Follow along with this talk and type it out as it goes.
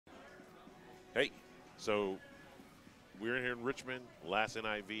Hey, so we're here in Richmond, last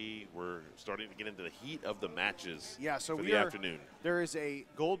NIV. We're starting to get into the heat of the matches so for the afternoon. There is a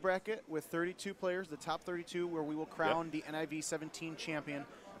gold bracket with 32 players, the top 32, where we will crown the NIV 17 champion.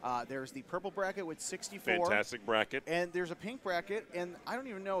 There's the purple bracket with 64. Fantastic bracket. And there's a pink bracket, and I don't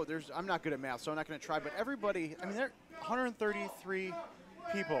even know. I'm not good at math, so I'm not going to try. But everybody, I mean, there are 133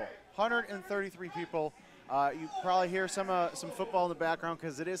 people. 133 people. You probably hear some football in the background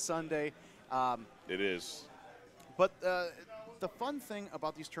because it is Sunday. It is. But the fun thing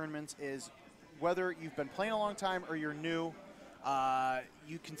about these tournaments is whether you've been playing a long time or you're new,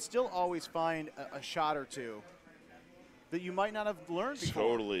 you can still always find a shot or two that you might not have learned before.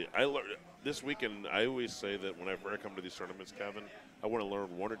 Totally. This weekend, I always say that whenever I come to these tournaments, Kevin, I want to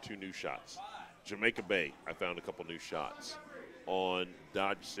learn one or two new shots. Jamaica Bay, I found a couple new shots. On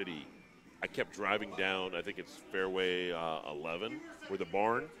Dodge City, I kept driving down, I think it's fairway 11, where the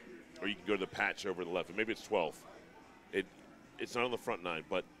barn, or you can go to the patch over the left, and maybe it's 12. It's not on the front nine,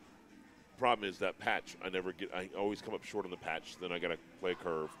 but problem is that patch, I always come up short on the patch, then I got to play a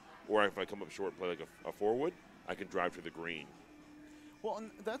curve. Or if I come up short and play like a four-wood, I can drive to the green. Well, and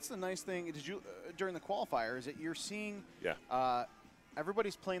that's the nice thing. Did you during the qualifier is that you're seeing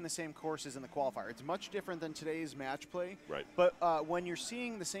everybody's playing the same courses in the qualifier. It's much different than today's match play. Right. But when you're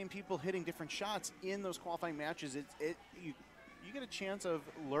seeing the same people hitting different shots in those qualifying matches, you get a chance of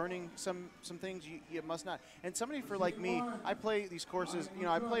learning some things you must not. And somebody like me, I play these courses,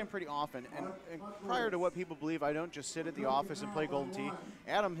 I play them pretty often. And prior to what people believe, I don't just sit at the office and play Golden Tee.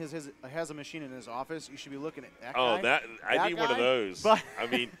 Adam has a machine in his office. You should be looking at that guy. I need one of those. But I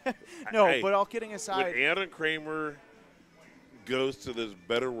mean, no, but all kidding aside. When Adam Kramer goes to this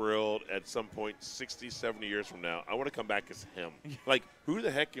better world at some point 60, 70 years from now, I want to come back as him. Like, who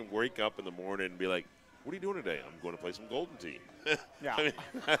the heck can wake up in the morning and be like, what are you doing today? I'm going to play some Golden Tee. Yeah.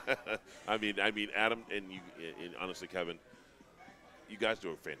 I mean, Adam and you, and honestly, Kevin, you guys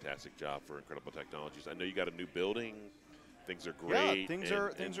do a fantastic job for Incredible Technologies. I know you got a new building. Things are great.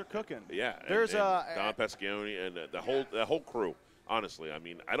 Yeah, things are cooking. Yeah. There's Don Pescioni and the whole crew. Honestly, I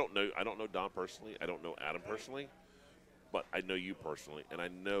mean, I don't know Don personally. I don't know Adam personally. But I know you personally, and I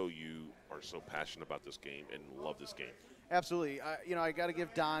know you are so passionate about this game and love this game. Absolutely. I got to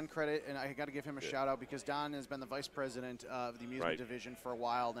give Don credit, and I got to give him a shout-out because Don has been the vice president of the amusement division for a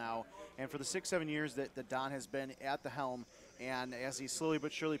while now. And for the 6-7 years that Don has been at the helm, and as he's slowly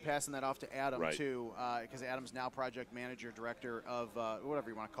but surely passing that off to Adam, too, because Adam's now project manager, director of whatever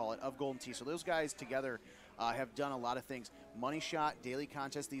you want to call it, of Golden Tee. So those guys together have done a lot of things. Money shot, daily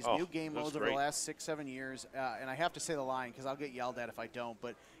contests, these new game modes over the last 6-7 years. And I have to say the line because I'll get yelled at if I don't.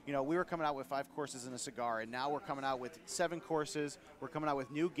 But, we were coming out with 5 courses and a cigar, and now we're coming out with 7 courses. We're coming out with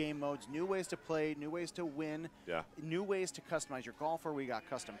new game modes, new ways to play, new ways to win, new ways to customize your golfer. We got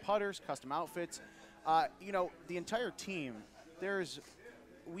custom putters, custom outfits. The entire team,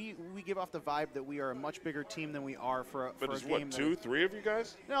 we give off the vibe that we are a much bigger team than we are for a game. But there's what, 2, 3 of you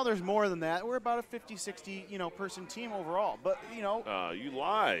guys? No, there's more than that. We're about a 50, 60, person team overall. But, you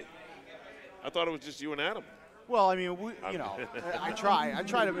lie. I thought it was just you and Adam. Well, I mean, I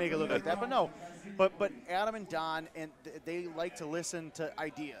try to make it look like that, but no. But Adam and Don, and they like to listen to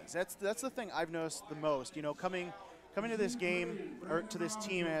ideas. That's the thing I've noticed the most. Coming to this game or to this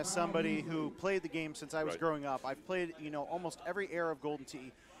team as somebody who played the game since I was growing up. I've played almost every era of Golden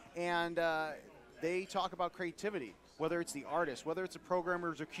Tee, and they talk about creativity. Whether it's the artist, whether it's the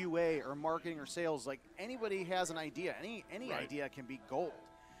programmers or QA or marketing or sales, like anybody has an idea. Any idea can be gold.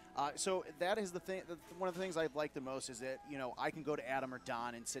 So that is the thing. One of the things I like the most is that I can go to Adam or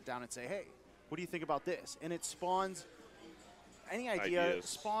Don and sit down and say, "Hey, what do you think about this?" And it spawns any idea.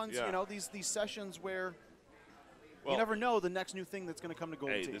 Spawns these sessions where you never know the next new thing that's going to come to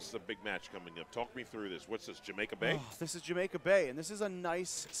Golden Tee. Hey, this is a big match coming up. Talk me through this. What's this, Jamaica Bay? Oh, this is Jamaica Bay, and this is a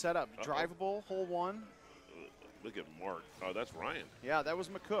nice setup. Drivable, hole 1. Look at Mark. Oh, that's Ryan. Yeah, that was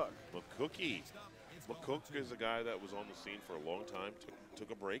McCook. McCookie. McCook is a guy that was on the scene for a long time,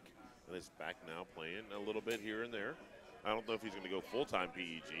 took a break, and is back now playing a little bit here and there. I don't know if he's going to go full-time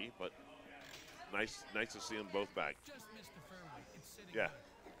PEG, but nice to see them both back. Yeah.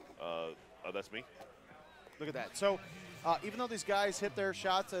 That's me. Look at that. So even though these guys hit their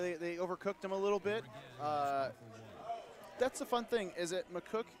shots, they overcooked them a little bit. That's the fun thing is that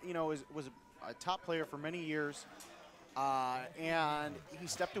McCook, was a top player for many years. And he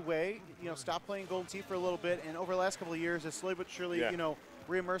stepped away, stopped playing Golden Tee for a little bit, and over the last couple of years has slowly but surely,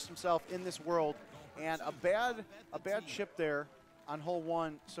 re-immersed himself in this world. And a bad chip there on hole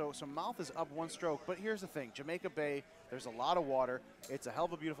 1, so Mouth is up 1 stroke. But here's the thing, Jamaica Bay, there's a lot of water. It's a hell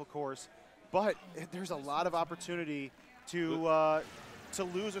of a beautiful course, but there's a lot of opportunity to to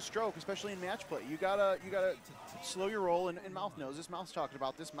lose a stroke, especially in match play. You gotta slow your roll, and Mouth knows this. Mouth's talking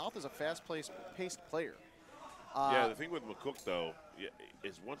about this. Mouth is a fast-paced player. Yeah, the thing with McCook, though,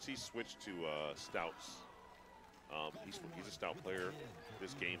 is once he switched to stouts, he's a stout player.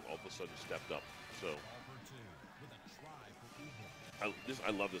 This game all of a sudden stepped up. So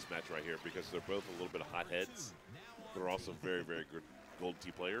I love this match right here because they're both a little bit of hotheads. They're also very, very good Golden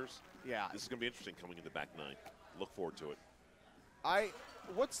Tee players. Yeah. This is going to be interesting coming in the back nine. Look forward to it.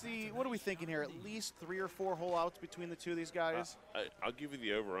 What are we thinking here? At least 3 or 4 hole outs between the two of these guys? I'll give you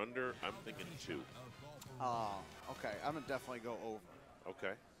the over-under. I'm thinking 2. Oh, okay. I'm going to definitely go over.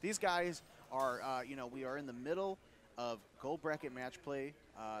 Okay. These guys are, we are in the middle of gold bracket match play.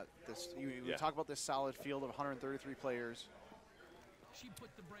 We talk about this solid field of 133 players.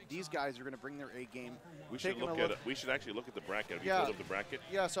 These guys are going to bring their A game. We should actually look at the bracket. Have you pulled up the bracket?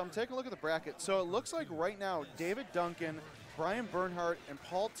 Yeah, so I'm taking a look at the bracket. So it looks like right now David Duncan, Brian Bernhardt, and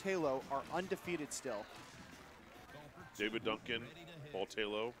Paul Taylor are undefeated still. David Duncan, Paul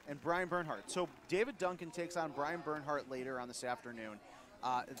Taylor, and Brian Bernhardt. So David Duncan takes on Brian Bernhardt later on this afternoon.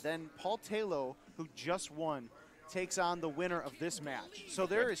 Then Paul Taylor, who just won, takes on the winner of this match. So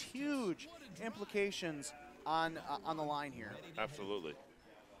there is huge implications on the line here. Absolutely.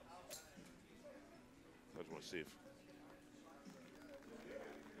 I just want to see if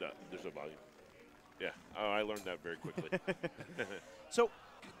there's no volume. Yeah, I learned that very quickly. So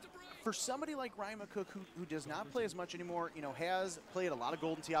for somebody like Ryan McCook, who does not play as much anymore, has played a lot of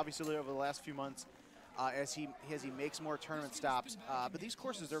Golden Tee, obviously, over the last few months, as he makes more tournament stops. But these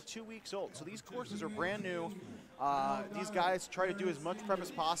courses, they're 2 weeks old, so these courses are brand new. These guys try to do as much prep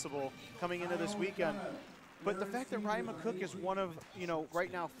as possible coming into this weekend. But the fact that Ryan McCook is one of,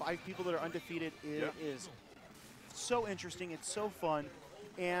 right now 5 people that are undefeated is so interesting. It's so fun,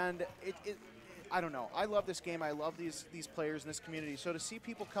 and I don't know. I love this game. I love these players in this community. So to see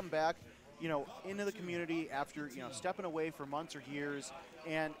people come back, into the community after, stepping away for months or years,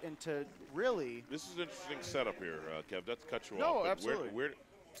 and to really. This is an interesting setup here, Kev. Not to cut you off. No, absolutely.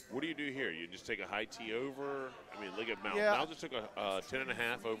 What do you do here? You just take a high tee over? I mean, look at Mal. Yeah. Mal just took a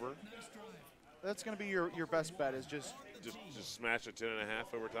 10.5 over. That's going to be your best bet is just smash a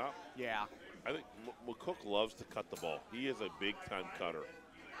 10.5 over top? Yeah. I think McCook loves to cut the ball. He is a big-time cutter.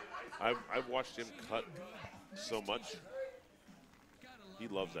 I've watched him cut so much. He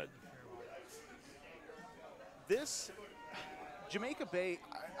loves that. This Jamaica Bay,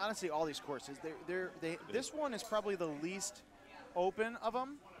 honestly, all these courses, this one is probably the least open of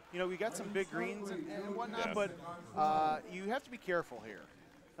them. We got some big greens and whatnot, but you have to be careful here.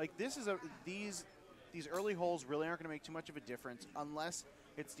 Like these early holes really aren't going to make too much of a difference unless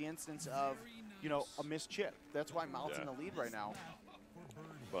it's the instance of, a missed chip. That's why Mouth's in the lead right now.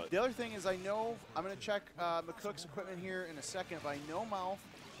 But the other thing is I'm going to check McCook's equipment here in a second, but I know Mouth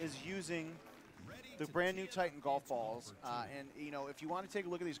is using the brand new Titan golf balls. And, if you want to take a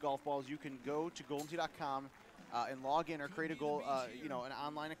look at these golf balls, you can go to goldentee.com and log in or create an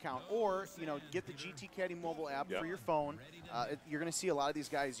online account, or get the GT Caddy mobile app for your phone. You're going to see a lot of these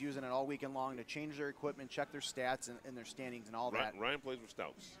guys using it all weekend long to change their equipment, check their stats and their standings and all that. Ryan plays with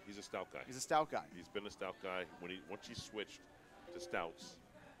stouts. He's a stout guy. He's a stout guy. He's been a stout guy. Once he switched to stouts,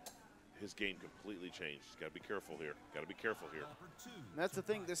 his game completely changed. Got to be careful here. And that's the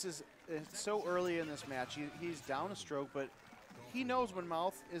thing. It's so early in this match. He's down a stroke, but he knows when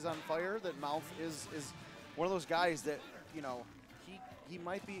Mouth is on fire that Mouth is one of those guys that, he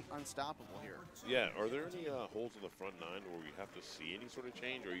might be unstoppable here. Yeah, are there any holes in the front nine where we have to see any sort of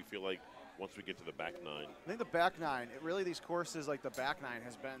change, or you feel like once we get to the back nine? I think the back nine, these courses like the back nine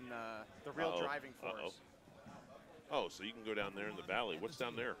has been the real driving force. Oh, so you can go down there in the valley. What's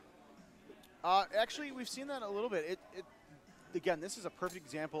down there? Actually, we've seen that a little bit. Again, this is a perfect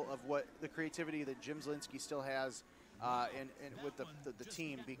example of what the creativity that Jim Zielinski still has and with the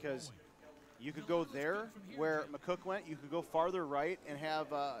team, because you could go there where McCook went. You could go farther right and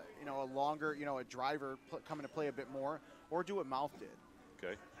have a longer, a driver come into play a bit more, or do what Mouth did.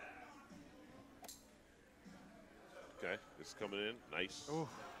 Okay. Okay, it's coming in. Nice. Ooh.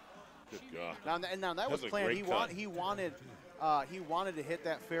 Good God. Now that was planned. He wanted to hit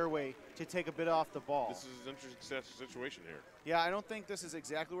that fairway to take a bit off the ball. This is an interesting situation here. Yeah, I don't think this is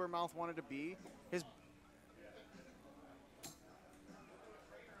exactly where Mouth wanted to be. Could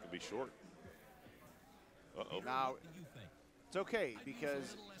be short. Uh-oh. Now, it's okay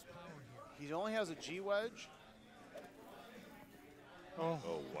because he only has a G wedge. Oh,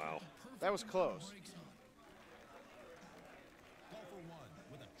 wow. That was close.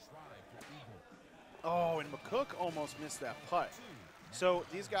 Oh, and McCook almost missed that putt. So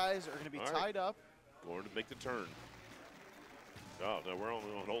these guys are going to be tied up. Going to make the turn. Oh, no, we're on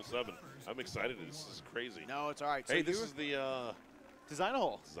hole 7. I'm excited. This is crazy. No, it's all right. Hey, So this is the design a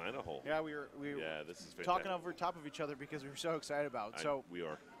hole. design a hole. Yeah, we were this is fantastic. talking over top of each other because we were so excited about it. So we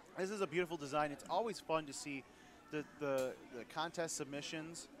are. this is a beautiful design. It's always fun to see the contest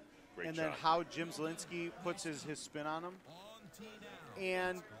submissions Great and shot. then how Jim Zielinski puts his spin on them.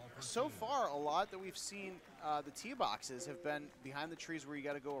 And so far, a lot that we've seen, the tee boxes have been behind the trees where you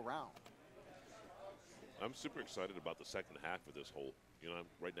got to go around. I'm super excited about the second half of this hole. You know,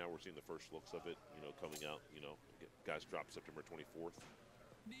 right now we're seeing the first looks of it, you know, coming out. You know, guys dropped September 24th.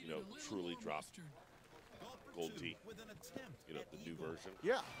 You know, truly dropped gold tee. You know, the new version.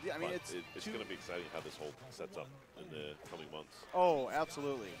 Yeah, I mean, but it's going to be exciting how this hole sets up in the coming months. Oh,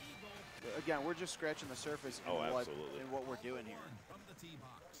 absolutely. Again, we're just scratching the surface in, absolutely. in what we're doing here.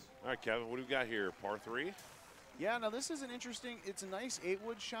 All right, Kevin, what do we got here? Par 3? Yeah, now this is an interesting, it's a nice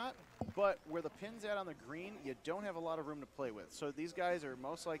 8-wood shot, but where the pin's at on the green, you don't have a lot of room to play with. So these guys are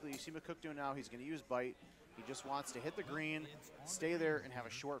most likely, you see McCook doing now, he's going to use bite. He just wants to hit the green, stay there, and have a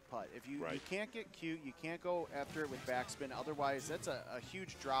short putt. If you can't get cute, you can't go after it with backspin. Otherwise, that's a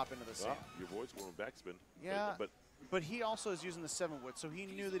huge drop into the sand. Your boy's going backspin. Yeah, but he also is using the 7-wood, so he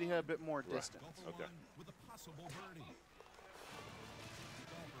knew that he had a bit more distance. Okay.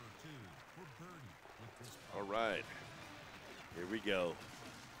 All right, here we go.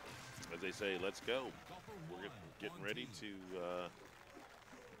 As they say, let's go. We're getting ready to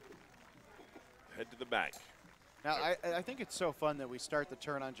head to the back. Now, I think it's so fun that we start the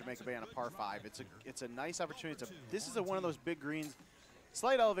turn on Jamaica Bay on a par 5. It's a nice opportunity. This is one of those big greens.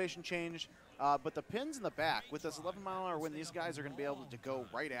 Slight elevation change, but the pin's in the back. With this 11-mile-an-hour wind, these guys are going to be able to go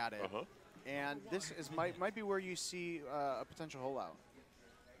right at it. And this might be where you see a potential hole out.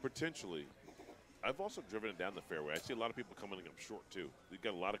 Potentially. I've also driven it down the fairway. I see a lot of people coming up short, too. We've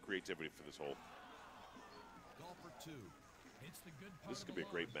got a lot of creativity for this hole. This could be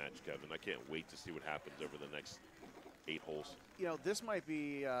a great match, Kevin. I can't wait to see what happens over the next 8 holes. You know, this might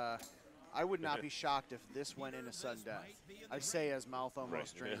be, I would not be shocked if this went into sudden death. I say as mouth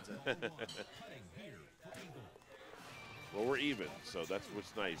almost drains it. Well, we're even, so that's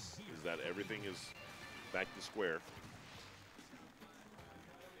what's nice, is that everything is back to square.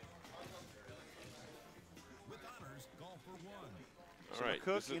 All right,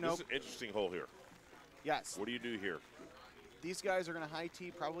 McCook, this is an interesting hole here. Yes. What do you do here? These guys are going to high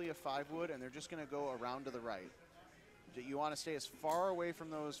tee probably a 5-wood, and they're just going to go around to the right. You want to stay as far away from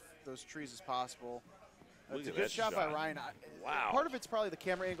those trees as possible. It's a good shot by Ryan. Wow. Part of it's probably the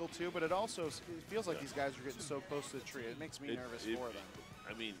camera angle too, but it also feels like these guys are getting so close to the tree. It makes me nervous for them.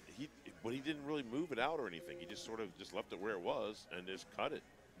 I mean, he didn't really move it out or anything. He just sort of just left it where it was and just cut it.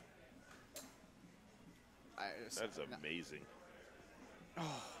 That's amazing.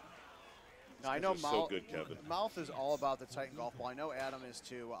 Oh. Now, I know so good, Kevin. Mouth is all about the Titan golf ball. I know Adam is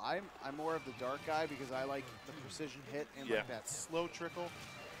too. I'm more of the dark guy because I like the precision hit and like that slow trickle.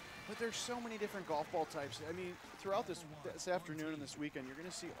 But there's so many different golf ball types. I mean, throughout this afternoon and this weekend, you're going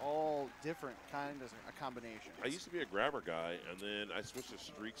to see all different kinds of combinations. I used to be a grabber guy, and then I switched to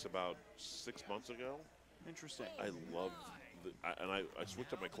streaks about 6 months ago. Interesting. I love I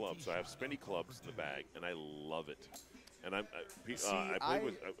switched up my clubs, so I have spinny clubs in the bag, and I love it. And I played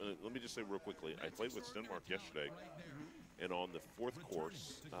with. Let me just say real quickly, I played with Stenmark yesterday, and on the 4th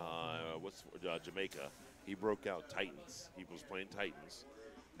course, Jamaica, he broke out Titans. He was playing Titans,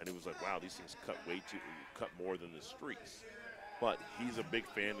 and he was like, "Wow, these things cut more than the streaks." But he's a big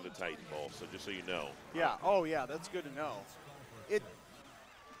fan of the Titan ball, so just so you know. Yeah. Oh, yeah. That's good to know.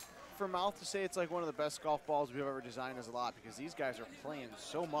 For Mouth to say it's like one of the best golf balls we've ever designed is a lot because these guys are playing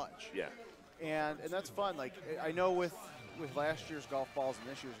so much. Yeah. And that's fun. Like I know with last year's golf balls and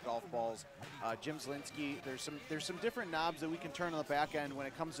this year's golf balls, Jim Zielinski, there's some different knobs that we can turn on the back end when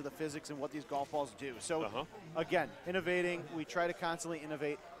it comes to the physics and what these golf balls do. So again, innovating. We try to constantly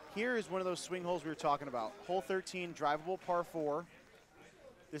innovate. Here is one of those swing holes we were talking about. Hole 13, drivable par 4.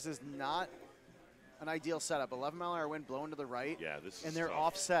 This is not an ideal setup. 11-mile-an-hour wind blowing to the right. Yeah, this is and they're tough.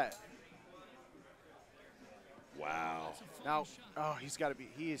 offset. Wow. Now, he's got to be.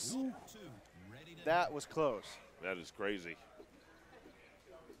 That was close. That is crazy.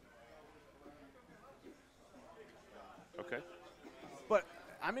 Okay. But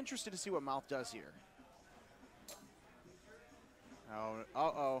I'm interested to see what Mouth does here.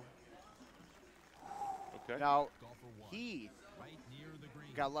 Oh, Okay. Now, he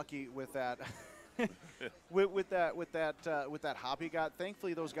got lucky with that. with that hop he got.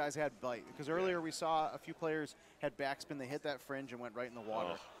 Thankfully, those guys had bite because earlier we saw a few players had backspin. They hit that fringe and went right in the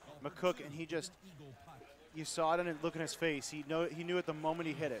water. McCook, and you saw it in the look in his face. He knew it the moment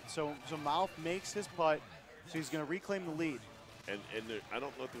he hit it. So Mouth makes his putt, so he's going to reclaim the lead. And there, I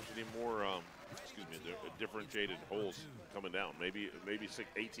don't know if there's any more, excuse me, differentiated holes coming down. Maybe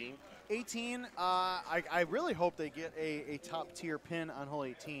 18? 18, I really hope they get a top-tier pin on hole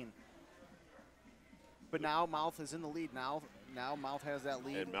 18. But now Mouth is in the lead. Now Mouth has that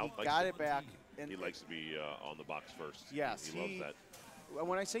lead. And Mouth he got it back. And he likes to be on the box first. Yes, he loves that.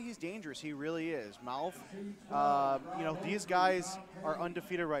 When I say he's dangerous, he really is. Mouth, these guys are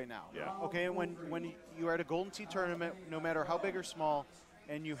undefeated right now. Yeah. Okay, and when you are at a Golden Tee tournament, no matter how big or small,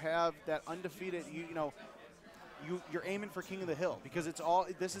 and you have that undefeated, you're aiming for King of the Hill because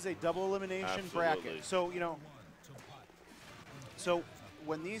this is a double elimination bracket. So so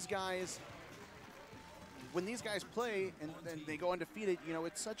when these guys play and they go undefeated,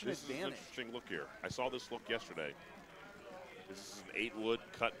 it's such an advantage. This is an interesting look here. I saw this look yesterday. This is an 8-wood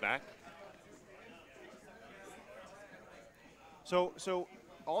cut back. So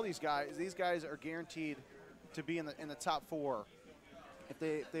all these guys are guaranteed to be in the top 4 if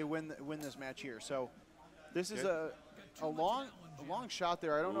they win this match here. So this is a long shot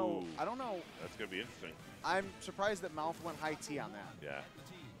there. I don't know. That's going to be interesting. I'm surprised that Mouth went high tee on that. Yeah.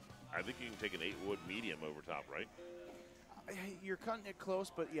 I think you can take an 8-wood medium over top, right? You're cutting it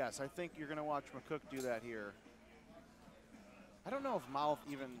close, but yes, I think you're going to watch McCook do that here. I don't know if Mouth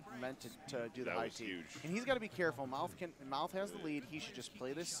even meant to do the high tee. Huge. And he's got to be careful. Mouth has the lead. He should just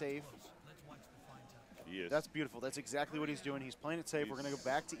play this safe. He is. That's beautiful. That's exactly what he's doing. He's playing it safe. We're going to go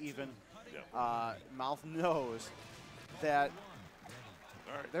back to even. Yeah. Mouth knows that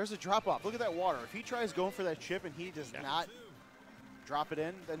there's a drop-off. Look at that water. If he tries going for that chip and he does not drop it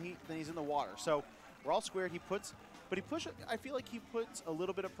in, then he's in the water. So we're all squared. I feel like he puts a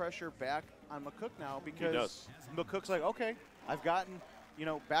little bit of pressure back on McCook now because McCook's like, okay, I've gotten,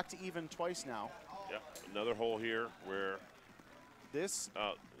 back to even twice now. Yeah, another hole here where this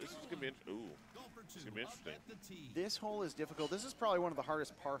is going to be it's going to be interesting. This hole is difficult. This is probably one of the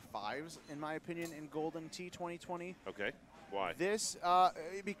hardest par 5s, in my opinion, in Golden Tee 2020. Okay, why? This,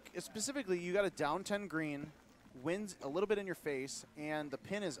 specifically, you got a down 10 green, wind's a little bit in your face, and the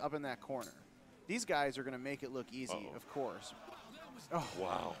pin is up in that corner. These guys are going to make it look easy, of course. Oh,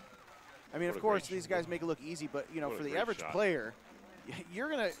 wow. I mean, of course, these guys make it look easy, but, for the average player,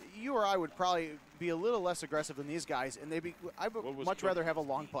 you or I would probably be a little less aggressive than these guys, and I would much rather have a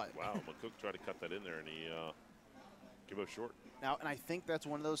long putt. Wow, McCook tried to cut that in there, and he came up short. Now, and I think that's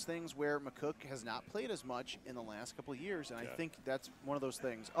one of those things where McCook has not played as much in the last couple of years, and I think that's one of those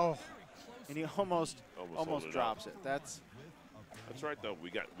things. Oh, and he almost drops it. That's right, though. We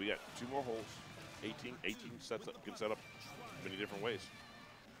got 2 more holes. 18 can set up many different ways.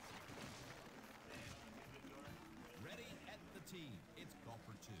 Ready at the tee. It's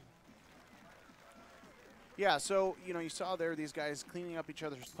golfer 2. Yeah, so you saw there these guys cleaning up each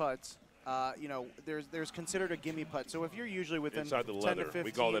other's putts. There's considered a gimme putt. So if you're usually within inside the 10 leather, to 15,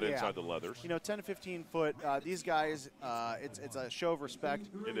 we call that inside the leathers. 10 to 15 foot. These guys, it's a show of respect.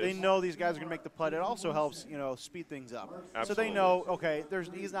 They is. know these guys are going to make the putt. It also helps, speed things up. Absolutely. So they know, okay,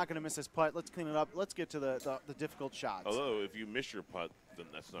 he's not going to miss this putt. Let's clean it up. Let's get to the difficult shots. Although if you miss your putt, then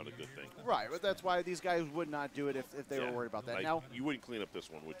that's not a good thing. Right, but that's why these guys would not do it if they were worried about that. Now you wouldn't clean up this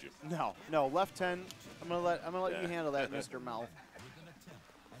one, would you? No. Left 10. I'm gonna let you handle that, Mr. Mouth.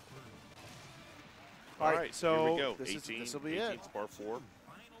 All right, so here we go. This will be it. Par 4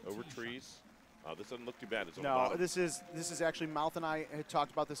 over trees. This doesn't look too bad. It's on the No, bottom. this is actually Mouth and I had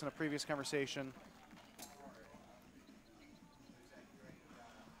talked about this in a previous conversation.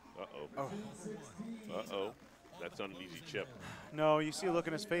 Uh-oh. That's on an easy chip. No, you see a look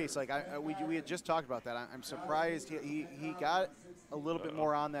in his face. Like we had just talked about that. I'm surprised he got a little bit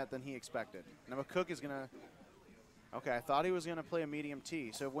more on that than he expected. Now McCook is gonna. Okay, I thought he was gonna play a medium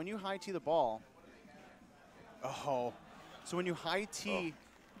tee. So when you high tee the ball. Oh, so when you high tee,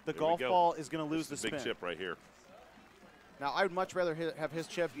 the golf ball is gonna lose the spin. Big chip right here. Now I would much rather have his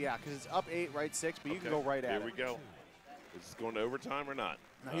chip, because it's up 8, right 6, but you can go right at it. Here we go. Is this going to overtime or not?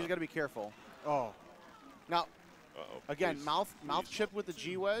 Now he's got to be careful. Oh, now. Again, please, mouth chip with the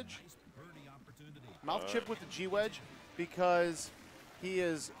G wedge. Mouth chip with the G wedge because he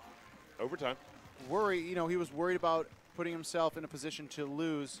is overtime. Worried, he was worried about putting himself in a position to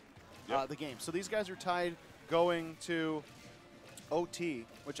lose the game. So these guys are tied going to OT,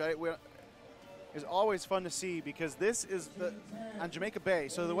 which is always fun to see because this is on Jamaica Bay.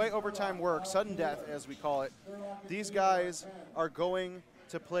 So the way overtime works, sudden death as we call it, these guys are going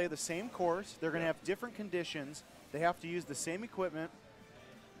to play the same course. They're going to have different conditions. They have to use the same equipment.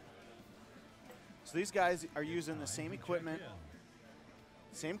 So these guys are using the same equipment,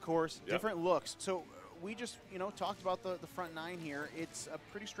 same course, different looks. So we just, talked about the front 9 here. It's a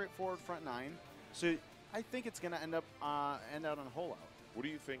pretty straightforward front 9. So I think it's going to end out on a hole out. What do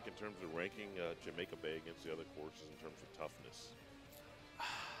you think in terms of ranking Jamaica Bay against the other courses in terms of toughness?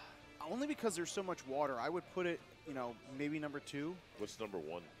 Only because there's so much water. I would put it, maybe number 2. What's number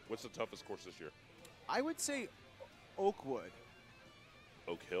 1? What's the toughest course this year? I would say Oakwood.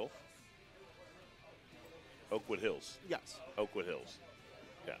 Oak Hill? Oakwood Hills. Yes. Oakwood Hills.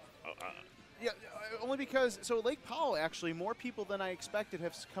 Yeah. Yeah, only because Lake Powell actually more people than I expected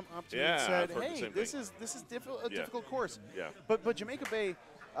have come up to me and I've said, heard the "Hey, same this thing. is a difficult course." Yeah. But Jamaica Bay,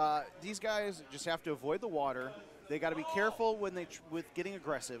 these guys just have to avoid the water. They got to be careful when with getting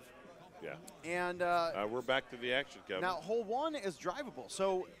aggressive. Yeah. And we're back to the action, Kevin. now hole 1 is drivable,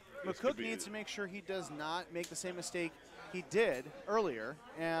 so This could McCook be- needs to make sure he does not make the same mistake he did earlier.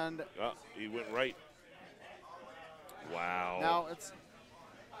 And He went right. Wow. now it's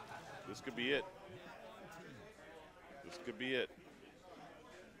This could be it. This could be it.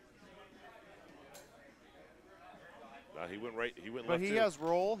 He went right. He went but left. he too. has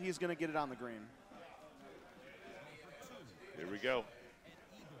roll. He's going to get it on the green. Here we go.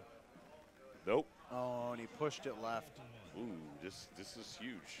 Nope. Oh, and he pushed it left. Ooh, this is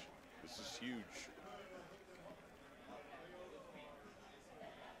huge. This is huge.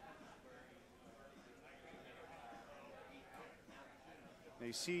 Now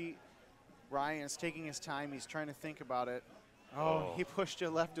you see Ryan is taking his time. He's trying to think about it. Oh, he pushed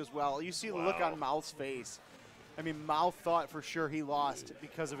it left as well. You see the look Wow. on Mouth's face. I mean, Mouth thought for sure he lost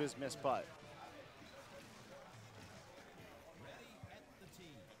because of his missed putt.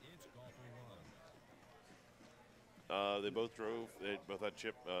 They both drove. They both had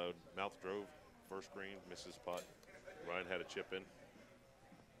chip. Mouth drove first green, misses putt. Ryan had a chip in.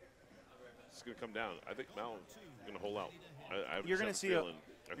 It's going to come down. I think Mouth is going to hole out. You're going to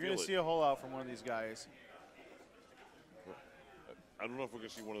see a hole out from one of these guys. I don't know if we're going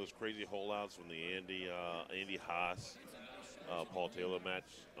to see one of those crazy hole outs from the Andy Haas, Paul Taylor match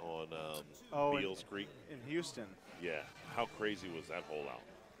on Beals Creek. In Houston. Yeah, how crazy was that hole out?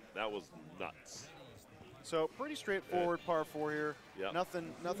 That was nuts. So pretty straightforward par 4 here. Yep.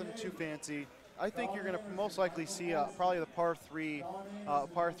 Nothing too fancy. I think you're going to most likely see probably the par 3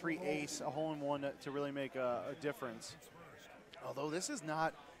 ace, a hole in one to really make a difference. Although this is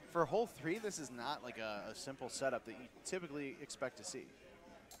not, for hole 3, this is not like a simple setup that you typically expect to see.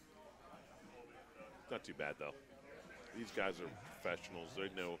 Not too bad though. These guys are professionals. They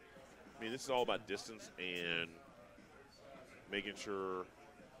know. I mean, this is all about distance and making sure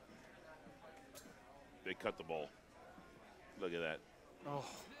they cut the ball. Look at that. Oh,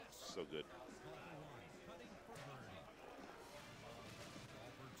 So good.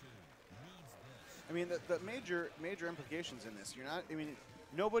 I mean, the major implications in this.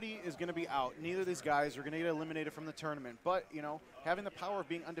 Nobody is going to be out. Neither of these guys are going to get eliminated from the tournament. But, having the power of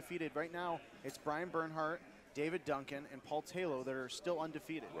being undefeated right now, it's Brian Bernhardt, David Duncan, and Paul Taylor that are still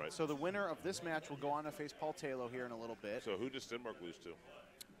undefeated. Right. So the winner of this match will go on to face Paul Taylor here in a little bit. So who does Denmark lose to?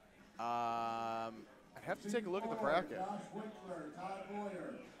 I'd have to take a look at the bracket. Josh Wickler, Todd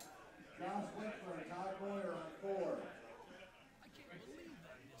Boyer. Josh Wickler, Todd Boyer on 4.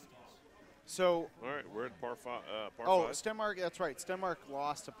 So, All right, we're at par 5. Stenmark, that's right. Stenmark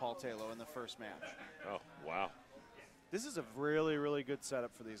lost to Paul Taylor in the first match. Oh, wow. This is a really, really good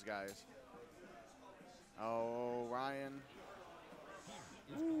setup for these guys. Oh, Ryan.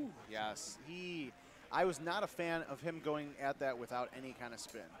 Ooh, yes. I was not a fan of him going at that without any kind of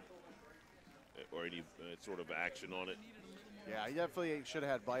spin. Or any sort of action on it. Yeah, he definitely should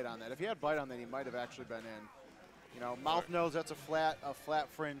have had bite on that. If he had bite on that, he might have actually been in. Mouth knows that's a flat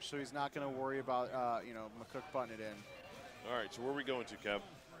fringe, so he's not going to worry about McCook putting it in. All right, so where are we going to, Kev?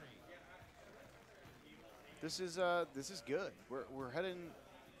 This is good. We're heading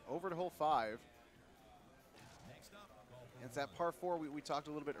over to hole 5. It's that par 4 we talked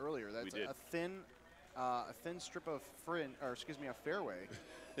a little bit earlier. That's We did. a thin strip of a fairway.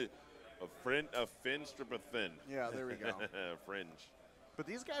 A thin strip of thin. Yeah, there we go. Fringe. But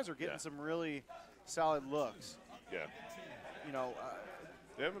these guys are getting Yeah. some really solid looks. Yeah.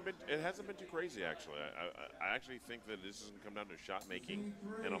 It hasn't been too crazy, actually. I actually think that this is going to come down to shot making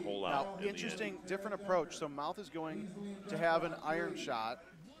and a hole Now, out. in the interesting, end. different approach. So Mouth is going to have an iron shot,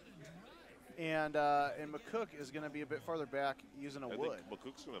 and McCook is going to be a bit farther back using a I wood. think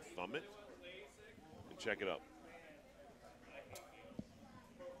McCook's going to thumb it and check it up.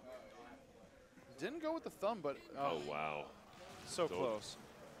 Didn't go with the thumb, but Oh, wow. so So- close.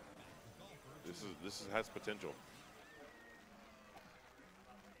 This has potential.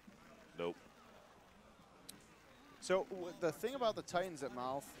 Nope. So the thing about the Titans that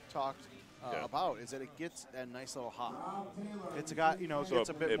Mouth talked Yeah. about is that it gets a nice little hop. It's got So gets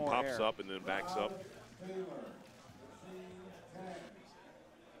a bit it more pops air. up and then backs up. Taylor, receive 10.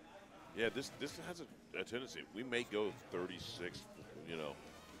 Yeah, this has a tendency. We may go 36, you know,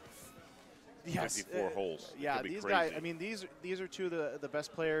 Yes, 54 holes. It Yeah, could be these crazy. guys. I mean, these are two of the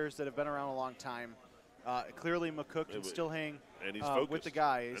best players that have been around a long time. Clearly, McCook can still hang and he's focused. with the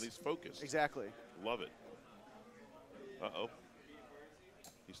guys. And he's focused. Exactly. Love it. Uh-oh.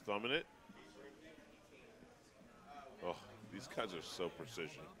 He's thumbing it. Oh, these guys are so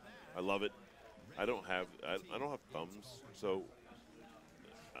precision. I love it. I don't have thumbs, so.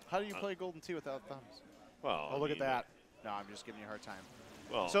 How do you play Golden Tee without thumbs? Well, Oh, look at that. No, I'm just giving you a hard time.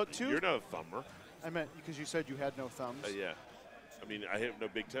 Well, So you're not a thumber. I meant because you said you had no thumbs. Yeah. I mean, I have no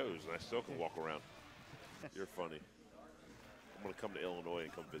big toes, and I still can walk around. You're funny. I'm going to come to Illinois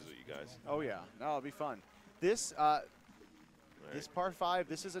and come visit you guys. Oh, yeah. No, it'll be fun. This this par 5,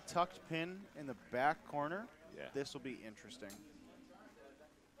 this is a tucked pin in the back corner. Yeah. This will be interesting.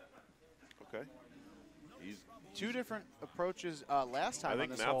 Okay. He's Two different approaches last time I on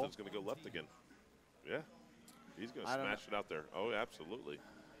think this hole. Malcolm's going to go left again. Yeah. He's going to I don't smash it out there. Oh, absolutely.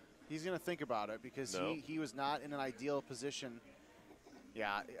 He's going to think about it because he was not in an ideal position.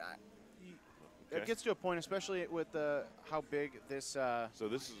 Yeah. Okay. It gets to a point, especially with how big this. So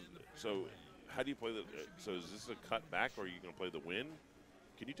how do you play the? So is this a cut back, or are you going to play the win?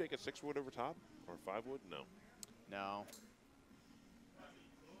 Can you take a 6-wood over top or a 5-wood? No. No.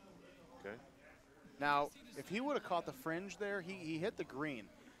 Okay. Now, if he would have caught the fringe there, he hit the green.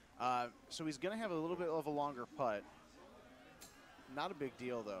 So he's going to have a little bit of a longer putt. Not a big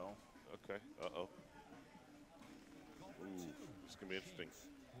deal, though. Okay. Uh-oh. Ooh, it's going to be interesting.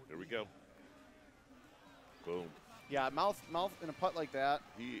 Here we go. Boom. Yeah, mouth in a putt like that.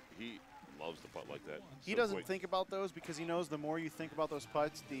 He loves to putt like that. He So doesn't quick. think about those because he knows the more you think about those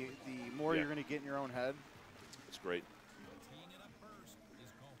putts, the more Yeah. you're going to get in your own head. It's great. Teeing it up first is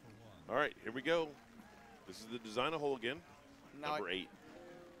call for 1. All right, here we go. This is the designer hole again. Now, Number 8.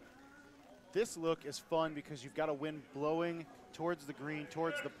 this look is fun because you've got a wind blowing towards the green,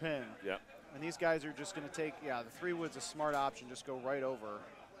 towards the pin. Yeah. And these guys are just going to take, the 3-wood's a smart option, just go right over.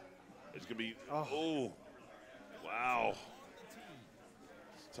 It's going to be, Oh. Wow.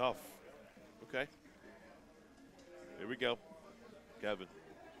 It's tough. Okay. Here we go. Kevin.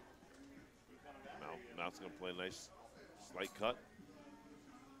 Mouth's going to play a nice slight cut.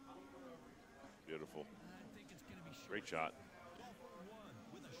 Beautiful. I think it's going to be short. Great shot. Call for 1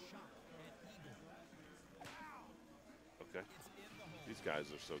 with a shot at eagle. Okay. It's in the hole. These guys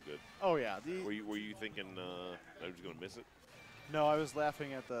are so good. Oh, yeah. Were you thinking I was going to miss it? No, I was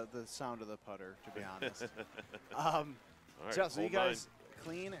laughing at the sound of the putter, to be honest. All right, So hole you guys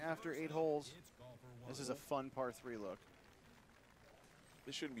clean after 8 holes. It's call for 1. This is a fun par 3 look.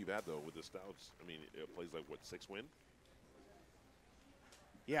 This shouldn't be bad, though, with the stouts. I mean, it plays like, what, 6 win?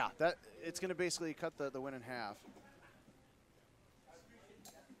 Yeah, it's going to basically cut the win in half.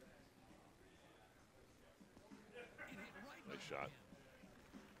 Nice shot.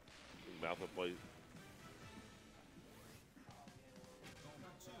 Mouth will play. Call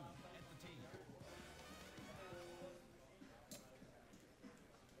for 2 at the tee.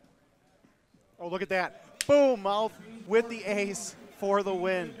 Oh, look at that. Boom, Mouth with the ace for the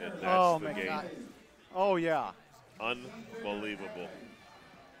win. And that's Oh, the my game. God. Oh, yeah. Unbelievable.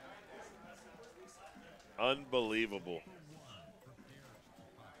 Unbelievable.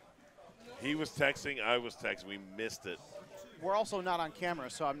 He was texting, I was texting. We missed it. We're also not on camera,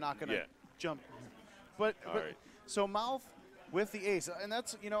 so I'm not going to Yeah. jump. But right. so Mouth with the ace, and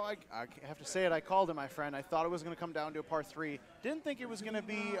that's, I have to say it, I called it, my friend. I thought it was going to come down to a par 3. Didn't think it was going to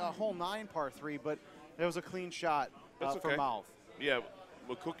be a hole 9 par 3, but it was a clean shot That's for okay. Mouth. Yeah,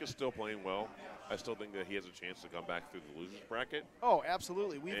 McCook is still playing well. I still think that he has a chance to come back through the losers bracket. Oh,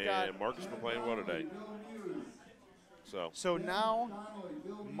 absolutely. We've got And Mark has been playing well today. so now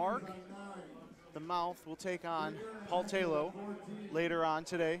Mark the Mouth will take on Paul Taylor later on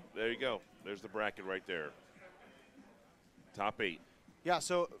today. There you go. There's the bracket right there. Top 8. Yeah,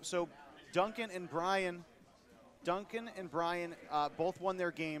 so Duncan and Brian both won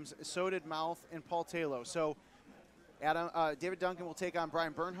their games. So did Mouth and Paul Taylor. So David Duncan will take on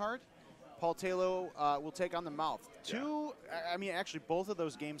Brian Bernhardt. Paul Taylor will take on the Mouth. Actually, both of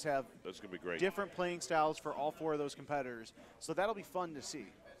those games have That's going to be great. different playing styles for all 4 of those competitors. So that'll be fun to see.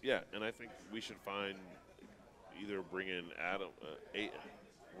 Yeah, and I think we should find either bring in Adam.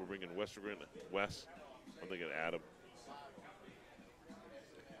 We're bringing Wes. I'm thinking Adam.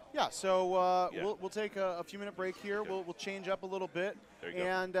 Yeah, so Yeah. we'll take a few minute break here. Okay. We'll change up a little bit, There you go.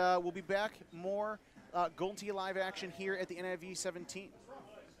 and we'll be back more Golden Tee live action here at the NiV 17.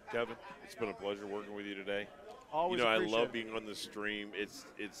 Kevin, it's been a pleasure working with you today. Always I appreciate love it. being on the stream. It's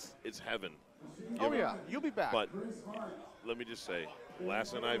heaven. Oh, yeah. You'll be back. But let me just say,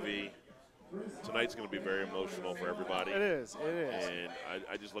 last NIV, tonight's going to be very emotional for everybody. It is. It is. And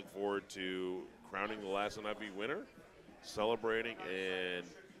I just look forward to crowning the last NIV winner, celebrating, and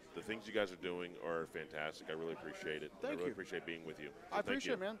the things you guys are doing are fantastic. I really appreciate it. Thank I really you. appreciate being with you. So I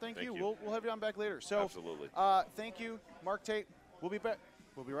appreciate it, man. Thank you. We'll have you on back later. So, absolutely. Thank you, Mark Tate. We'll be back.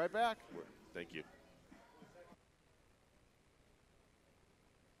 We'll be right back. Thank you.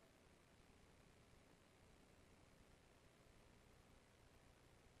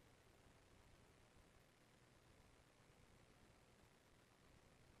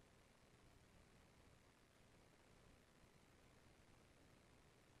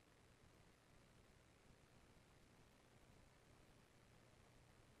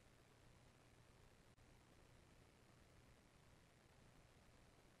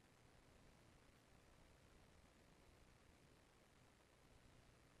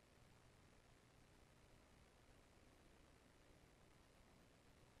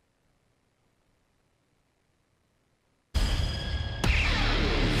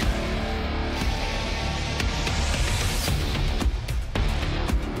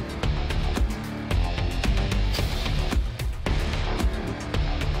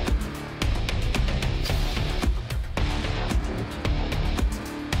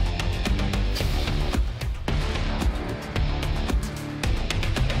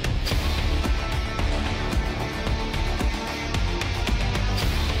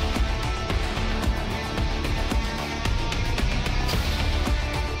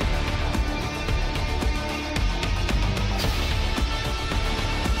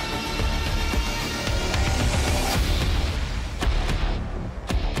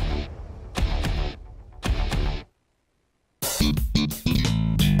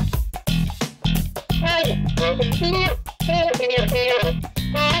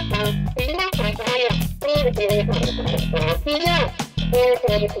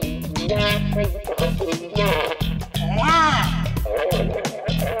 Yeah.